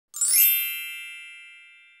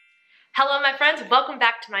Hello my friends, welcome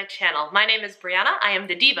back to my channel. My name is Brianna, I am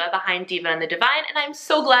the diva behind Diva and the Divine, and I'm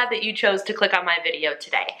so glad that you chose to click on my video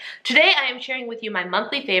today. Today I am sharing with you my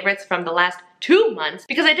monthly favorites from the last 2 months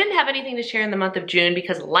because I didn't have anything to share in the month of June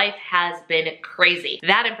because life has been crazy.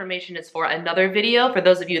 That information is for another video. For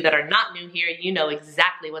those of you that are not new here, you know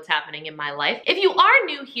exactly what's happening in my life. If you are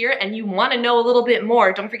new here and you want to know a little bit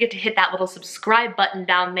more, don't forget to hit that little subscribe button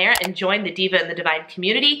down there and join the Diva and the Divine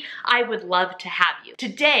community. I would love to have you.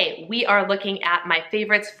 Today we are looking at my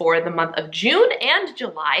favorites for the month of June and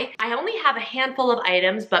July. I only have a handful of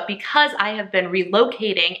items, but because I have been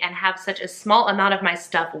relocating and have such a small amount of my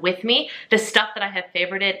stuff with me, the stuff that I have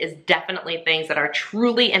favorited is definitely things that are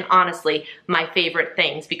truly and honestly my favorite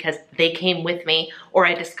things because they came with me or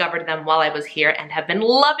I discovered them while I was here and have been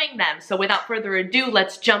loving them. So without further ado,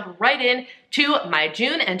 let's jump right in to my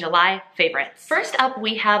June and July favorites. First up,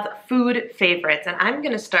 we have food favorites, and I'm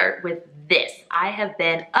gonna start with this. I have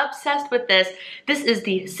been obsessed with this. This is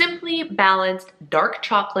the Simply Balanced Dark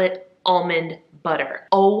Chocolate Almond Butter.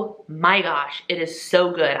 Oh my gosh, it is so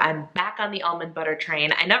good. I'm back on the almond butter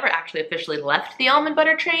train. I never actually officially left the almond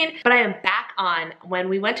butter train, but I am back on. When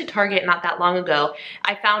we went to Target not that long ago,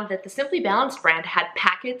 I found that the Simply Balanced brand had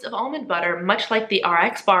packets of almond butter, much like the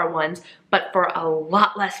RX bar ones, but for a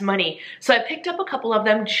lot less money. So I picked up a couple of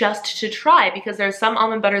them just to try because there are some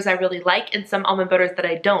almond butters I really like and some almond butters that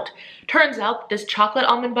I don't. Turns out this chocolate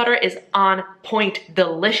almond butter is on point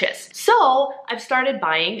delicious. So I've started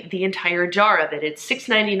buying the entire jar of it. It's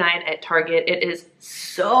 $6.99 at Target. It is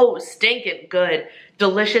so stinking good.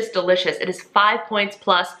 Delicious, delicious. It is 5 points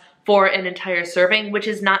plus for an entire serving, which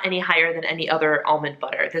is not any higher than any other almond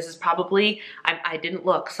butter. This is probably, I didn't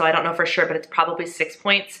look, so I don't know for sure, but it's probably 6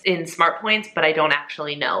 points in Smart Points, but I don't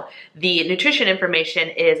actually know. The nutrition information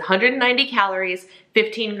is 190 calories,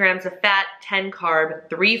 15 grams of fat, 10 carb,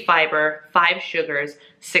 3 fiber, 5 sugars,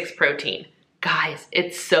 6 protein. Guys,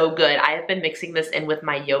 it's so good. I have been mixing this in with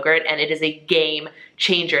my yogurt and it is a game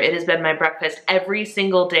changer. It has been my breakfast every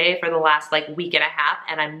single day for the last week and a half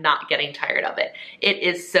and I'm not getting tired of it. It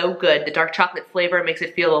is so good. The dark chocolate flavor makes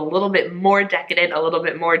it feel a little bit more decadent, a little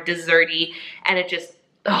bit more desserty, and it just,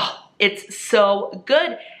 oh, it's so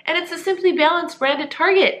good. And it's a Simply Balanced brand at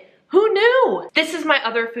Target. Who knew? This is my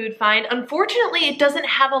other food find. Unfortunately, it doesn't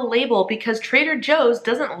have a label because Trader Joe's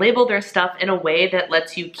doesn't label their stuff in a way that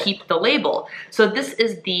lets you keep the label. So this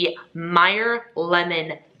is the Meyer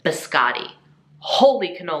Lemon Biscotti.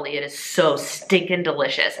 Holy cannoli, it is so stinking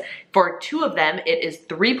delicious. For 2 of them, it is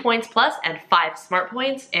 3 points plus and 5 Smart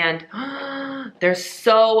Points, and they're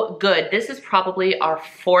so good. This is probably our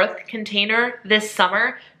 4th container this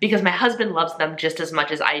summer because my husband loves them just as much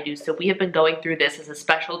as I do, so we have been going through this as a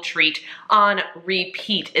special treat on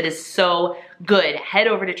repeat. It is so good. Head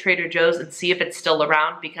over to Trader Joe's and see if it's still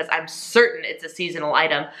around because I'm certain it's a seasonal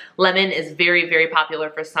item. Lemon is very, very popular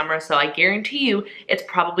for summer, so I guarantee you it's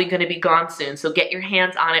probably gonna be gone soon, so get your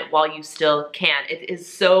hands on it while you still can. It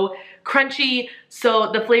is so crunchy,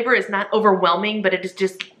 so the flavor is not overwhelming, but it is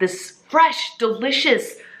just this fresh,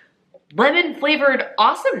 delicious, lemon flavored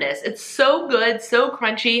awesomeness. It's so good, so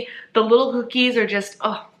crunchy. The little cookies are just,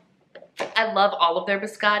 oh, I love all of their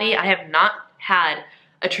biscotti. I have not had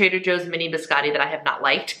a Trader Joe's mini biscotti that I have not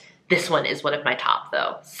liked. This one is one of my top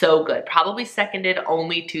though. So good. Probably seconded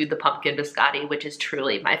only to the pumpkin biscotti, which is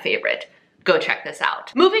truly my favorite. Go check this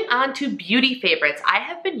out. Moving on to beauty favorites. I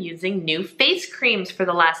have been using new face creams for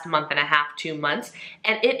the last month and a half, 2 months,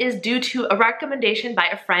 and it is due to a recommendation by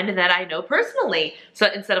a friend that I know personally. So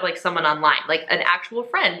instead of someone online, an actual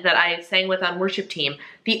friend that I sang with on worship team,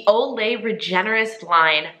 the Olay Regenerist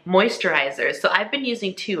line moisturizers. So I've been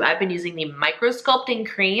using 2. I've been using the Micro Sculpting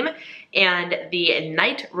Cream and the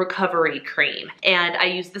Night Recovery Cream. And I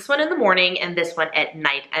use this one in the morning and this one at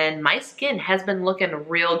night, and my skin has been looking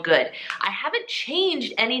real good. I haven't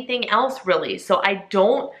changed anything else really, so I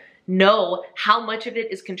don't know how much of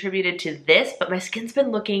it is contributed to this, but my skin's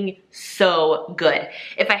been looking so good.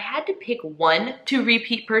 If I had to pick one to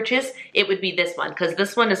repeat purchase, it would be this one, because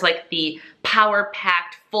this one is the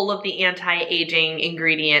power-packed, full of the anti-aging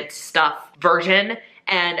ingredient stuff version,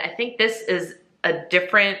 and I think this is a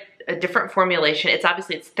different formulation.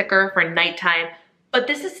 It's thicker for nighttime, but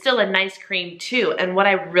this is still a nice cream too. And what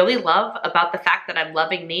I really love about the fact that I'm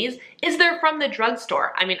loving these is they're from the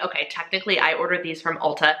drugstore. I mean, okay, technically I ordered these from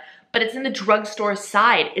Ulta, but it's in the drugstore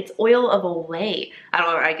side. It's oil of Olay. I don't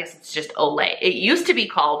know, I guess it's just Olay. It used to be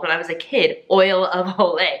called, when I was a kid, oil of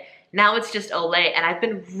Olay. Now it's just Olay, and I've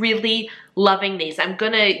been really loving these. I'm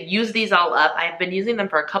gonna use these all up. I've been using them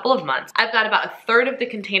for a couple of months. I've got about a third of the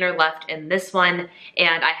container left in this one,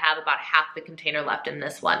 and I have about half the container left in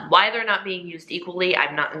this one. Why they're not being used equally,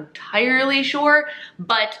 I'm not entirely sure,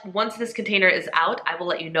 but once this container is out, I will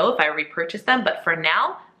let you know if I repurchase them, but for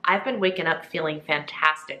now, I've been waking up feeling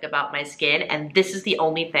fantastic about my skin, and this is the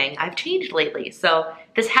only thing I've changed lately. So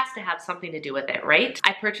this has to have something to do with it, right?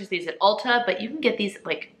 I purchased these at Ulta, but you can get these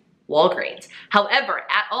like Walgreens. However,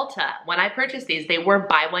 at Ulta, when I purchased these, they were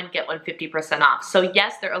buy one, get one 50% off. So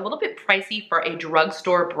yes, they're a little bit pricey for a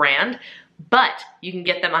drugstore brand, but you can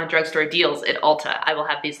get them on drugstore deals at Ulta. I will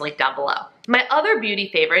have these linked down below. My other beauty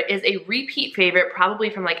favorite is a repeat favorite, probably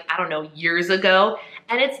from like, I don't know, years ago,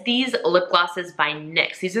 and it's these lip glosses by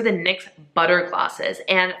NYX. These are the NYX Butter Glosses,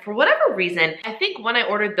 and for whatever reason, I think when I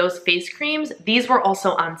ordered those face creams, these were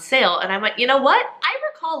also on sale, and I'm like, you know what? I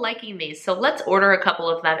recall liking these, so let's order a couple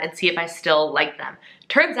of them and see if I still like them.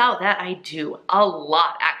 Turns out that I do, a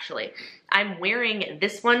lot actually. I'm wearing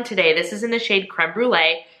this one today. This is in the shade Creme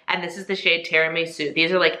Brulee, and this is the shade Tiramisu.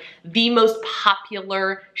 These are like the most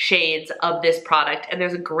popular shades of this product, and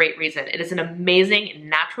there's a great reason. It is an amazing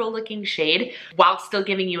natural looking shade while still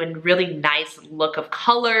giving you a really nice look of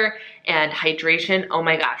color and hydration. Oh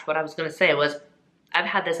my gosh, what I was gonna say was I've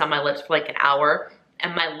had this on my lips for like an hour,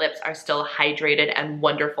 and my lips are still hydrated and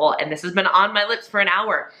wonderful, and this has been on my lips for an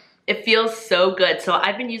hour. It feels so good. So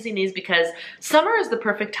I've been using these because summer is the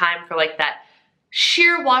perfect time for like that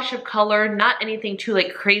sheer wash of color, not anything too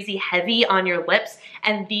like crazy heavy on your lips,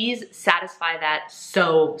 and these satisfy that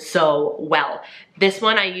so well. This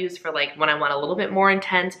one I use for like when I want a little bit more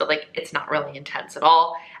intense, but like it's not really intense at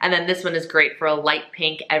all. And then this one is great for a light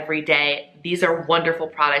pink every day. These are wonderful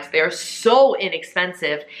products. They are so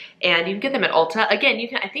inexpensive, and you can get them at Ulta. Again,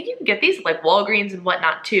 I think you can get these at like Walgreens and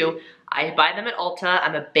whatnot too. I buy them at Ulta.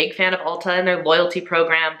 I'm a big fan of Ulta and their loyalty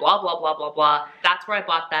program, blah, blah, blah, blah, blah. That's where I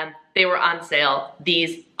bought them. They were on sale.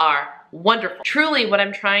 These are wonderful. Truly, what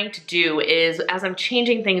I'm trying to do is, as I'm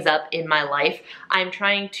changing things up in my life, I'm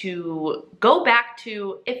trying to go back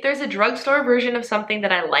to, if there's a drugstore version of something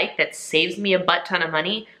that I like that saves me a butt ton of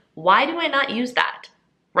money, why do I not use that?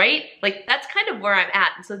 Right? Like that's kind of where I'm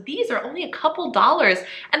at. And so these are only a couple dollars,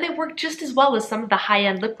 and they work just as well as some of the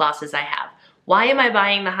high-end lip glosses I have. Why am I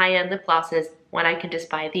buying the high-end lip glosses when I can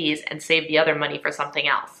just buy these and save the other money for something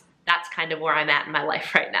else? That's kind of where I'm at in my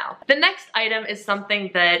life right now. The next item is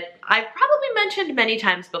something that I've probably mentioned many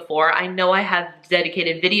times before. I know I have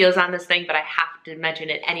dedicated videos on this thing, but I have to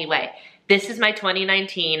mention it anyway. This is my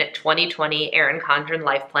 2019-2020 Erin Condren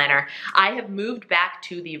Life Planner. I have moved back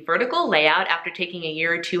to the vertical layout after taking a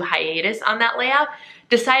year or two hiatus on that layout,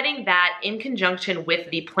 deciding that in conjunction with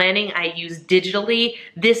the planning I use digitally,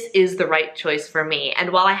 this is the right choice for me.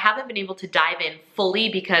 And while I haven't been able to dive in fully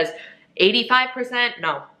because 85%,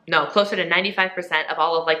 no, closer to 95% of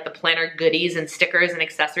all of like the planner goodies and stickers and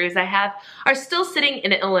accessories I have are still sitting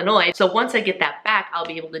in Illinois. So once I get that back, I'll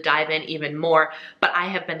be able to dive in even more. But I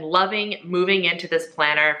have been loving moving into this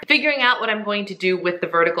planner, figuring out what I'm going to do with the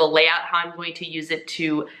vertical layout, how I'm going to use it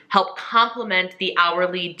to help complement the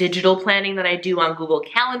hourly digital planning that I do on Google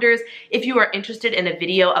Calendars. If you are interested in a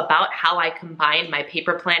video about how I combine my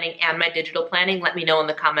paper planning and my digital planning, let me know in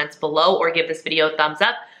the comments below or give this video a thumbs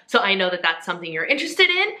up, so I know that that's something you're interested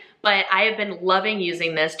in. But I have been loving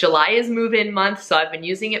using this. July is move-in month, so I've been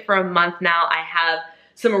using it for a month now. I have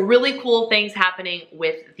some really cool things happening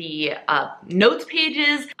with the notes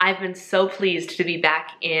pages. I've been so pleased to be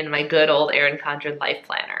back in my good old Erin Condren Life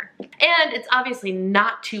Planner. And it's obviously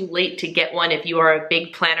not too late to get one if you are a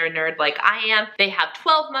big planner nerd like I am. They have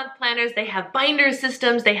 12-month planners, they have binder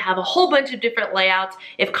systems, they have a whole bunch of different layouts.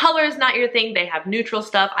 If color is not your thing, they have neutral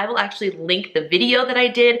stuff. I will actually link the video that I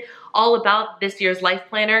did all about this year's life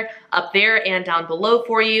planner up there and down below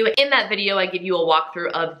for you. In that video, I give you a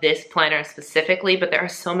walkthrough of this planner specifically, but there are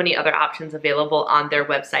so many other options available on their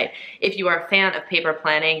website. If you are a fan of paper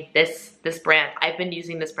planning, this brand, I've been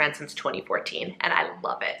using this brand since 2014 and I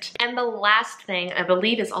love it. And the last thing I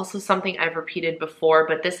believe is also something I've repeated before,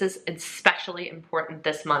 but this is especially important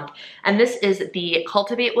this month. And this is the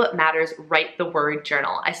Cultivate What Matters Write the Word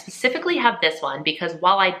journal. I specifically have this one because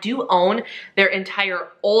while I do own their entire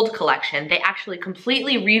old collection, they actually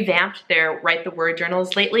completely revamped their Write the Word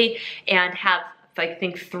journals lately and have I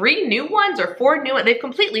think 3 new ones or 4 new ones. They've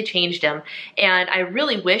completely changed them. And I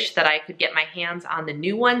really wish that I could get my hands on the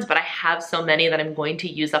new ones, but I have so many that I'm going to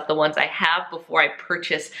use up the ones I have before I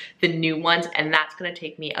purchase the new ones. And that's gonna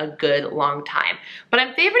take me a good long time. But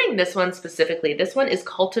I'm favoriting this one specifically. This one is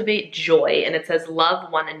Cultivate Joy, and it says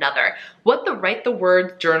love one another. What the Write the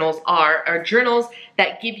Word journals are journals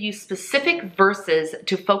that give you specific verses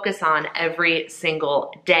to focus on every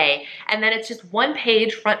single day. And then it's just 1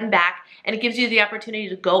 page front and back, and it gives you the opportunity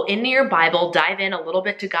to go into your Bible, dive in a little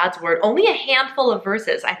bit to God's Word. Only a handful of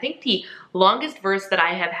verses. I think the longest verse that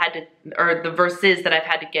I have had to, or the verses that I've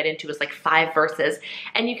had to get into is like 5 verses.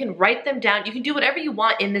 And you can write them down. You can do whatever you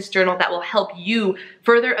want in this journal that will help you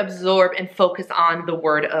further absorb and focus on the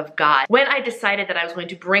Word of God. When I decided that I was going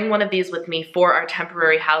to bring one of these with me for our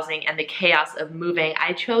temporary housing and the chaos of moving,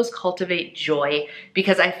 I chose Cultivate Joy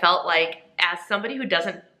because I felt like, as somebody who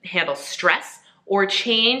doesn't handle stress or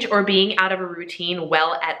change or being out of a routine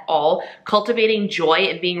well at all, cultivating joy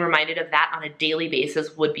and being reminded of that on a daily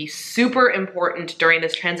basis would be super important during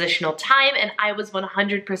this transitional time, and I was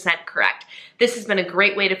 100% correct. This has been a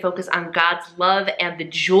great way to focus on God's love and the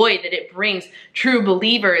joy that it brings true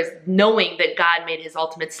believers, knowing that God made his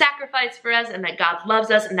ultimate sacrifice for us and that God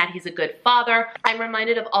loves us and that he's a good father. I'm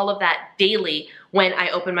reminded of all of that daily when I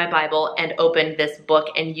open my Bible and open this book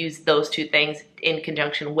and use those 2 things in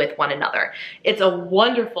conjunction with one another. It's a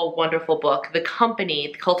wonderful, wonderful book. The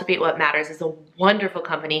company, Cultivate What Matters, is a wonderful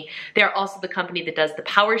company. They're also the company that does the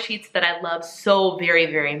power sheets that I love so very,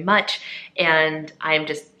 very much. And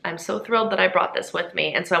I'm so thrilled that I brought this with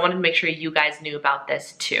me. And so I wanted to make sure you guys knew about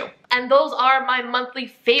this too. And those are my monthly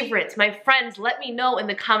favorites. My friends, let me know in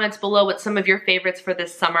the comments below what some of your favorites for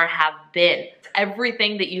this summer have been.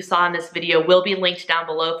 Everything that you saw in this video will be linked down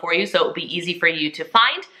below for you, so it will be easy for you to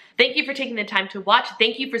find. Thank you for taking the time to watch.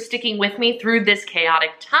 Thank you for sticking with me through this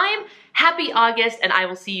chaotic time. Happy August, and I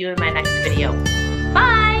will see you in my next video.